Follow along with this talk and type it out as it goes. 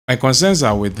My concerns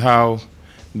are with how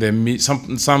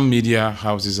some media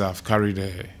houses have carried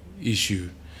the issue,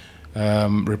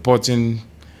 reporting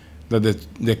that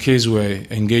the kids were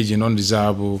engaged in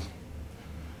undesirable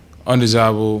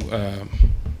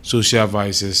social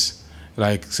vices.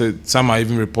 Like, so some are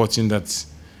even reporting that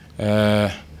a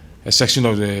section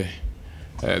of the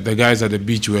guys at the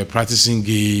beach were practicing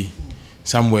gay,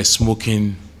 some were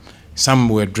smoking, some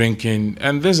were drinking,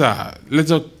 and these are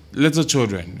little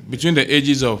children between the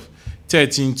ages of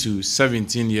 13 to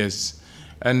 17 years.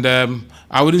 And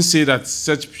I wouldn't say that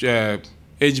such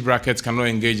age brackets cannot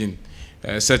engage in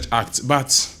such acts,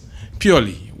 but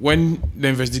purely when the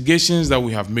investigations that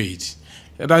we have made,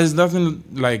 there is nothing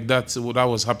like that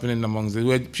was happening amongst them.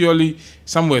 Were purely,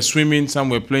 some were swimming, some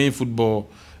were playing football,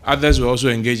 others were also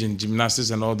engaged in gymnastics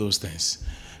and all those things.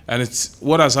 And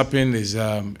what has happened is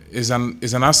an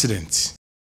accident.